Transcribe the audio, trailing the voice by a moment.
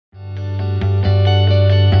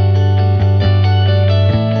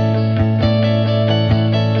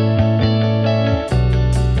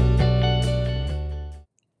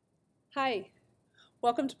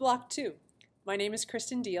Welcome to Block 2. My name is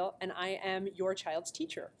Kristen Diehl, and I am your child's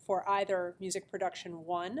teacher for either Music Production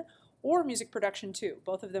 1 or Music Production 2,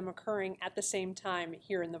 both of them occurring at the same time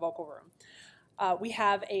here in the vocal room. We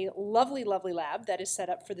have a lovely, lovely lab that is set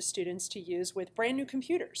up for the students to use with brand new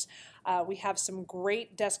computers. We have some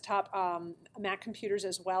great desktop Mac computers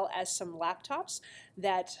as well as some laptops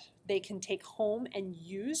that they can take home and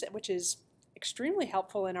use, which is extremely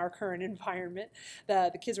helpful in our current environment.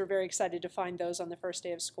 The kids were very excited to find those on the first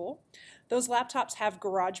day of school. Those laptops have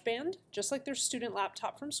GarageBand, just like their student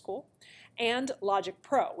laptop from school, and Logic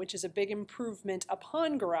Pro, which is a big improvement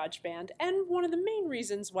upon GarageBand and one of the main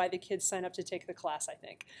reasons why the kids sign up to take the class, I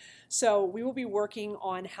think. So we will be working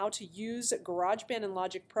on how to use GarageBand and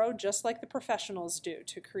Logic Pro just like the professionals do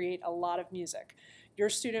to create a lot of music. Your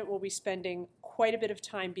student will be spending quite a bit of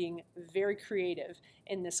time being very creative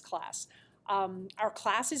in this class. Our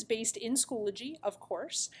class is based in Schoology, of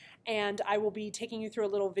course, and I will be taking you through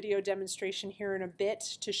a little video demonstration here in a bit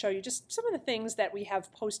to show you just some of the things that we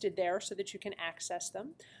have posted there so that you can access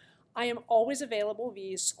them. I am always available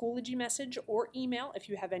via Schoology message or email if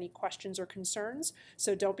you have any questions or concerns,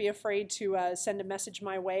 so don't be afraid to send a message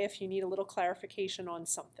my way if you need a little clarification on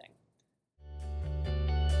something.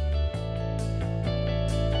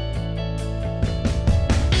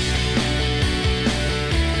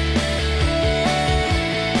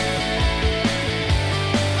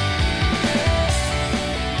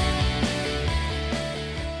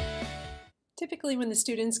 Typically when the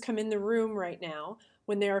students come in the room right now,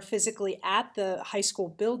 when they are physically at the high school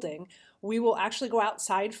building, we will actually go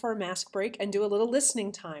outside for a mask break and do a little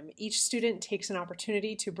listening time. Each student takes an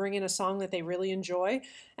opportunity to bring in a song that they really enjoy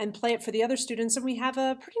and play it for the other students, and we have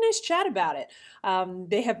a pretty nice chat about it.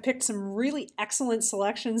 They have picked some really excellent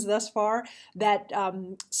selections thus far that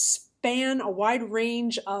span a wide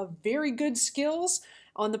range of very good skills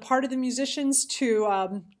on the part of the musicians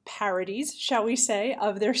to parodies, shall we say,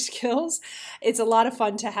 of their skills. It's a lot of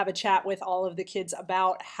fun to have a chat with all of the kids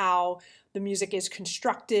about how the music is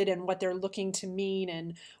constructed and what they're looking to mean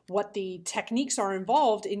and what the techniques are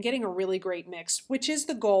involved in getting a really great mix, which is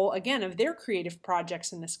the goal, again, of their creative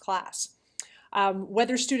projects in this class.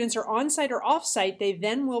 Whether students are on-site or off-site, they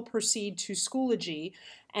then will proceed to Schoology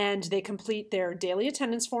and they complete their daily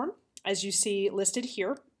attendance form, as you see listed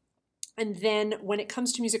here. And then when it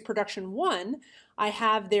comes to Music Production 1, I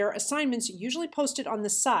have their assignments usually posted on the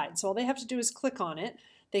side. So all they have to do is click on it.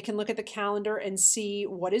 They can look at the calendar and see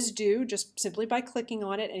what is due just simply by clicking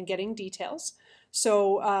on it and getting details.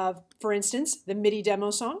 So for instance, the MIDI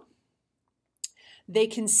demo song. They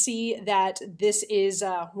can see that this is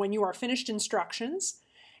when you are finished instructions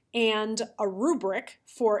and a rubric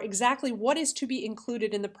for exactly what is to be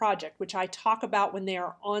included in the project, which I talk about when they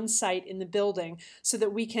are on site in the building so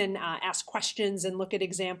that we can ask questions and look at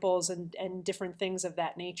examples and different things of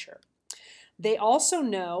that nature. They also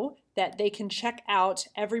know that they can check out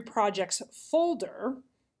every project's folder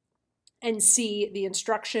and see the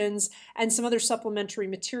instructions and some other supplementary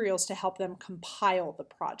materials to help them compile the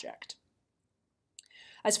project.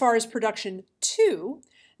 As far as Production 2,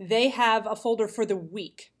 they have a folder for the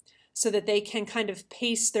week, so that they can kind of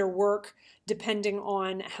pace their work depending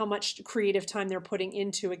on how much creative time they're putting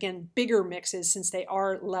into, again, bigger mixes since they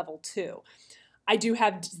are level 2. I do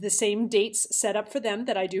have the same dates set up for them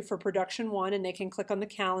that I do for Production 1, and they can click on the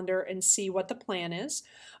calendar and see what the plan is.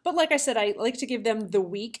 But like I said, I like to give them the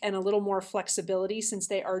week and a little more flexibility since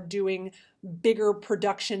they are doing bigger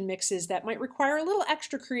production mixes that might require a little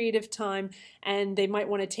extra creative time, and they might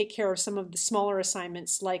want to take care of some of the smaller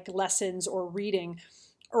assignments like lessons or reading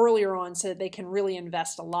earlier on so that they can really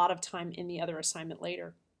invest a lot of time in the other assignment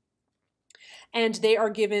later. And they are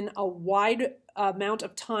given a wide amount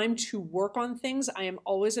of time to work on things. I am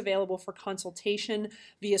always available for consultation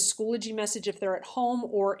via Schoology message if they're at home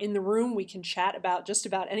or in the room. We can chat about just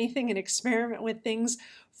about anything and experiment with things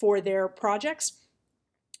for their projects.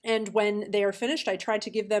 And when they are finished, I try to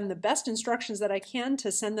give them the best instructions that I can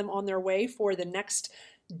to send them on their way for the next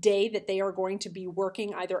day that they are going to be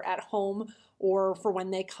working either at home or for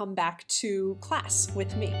when they come back to class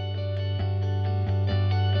with me.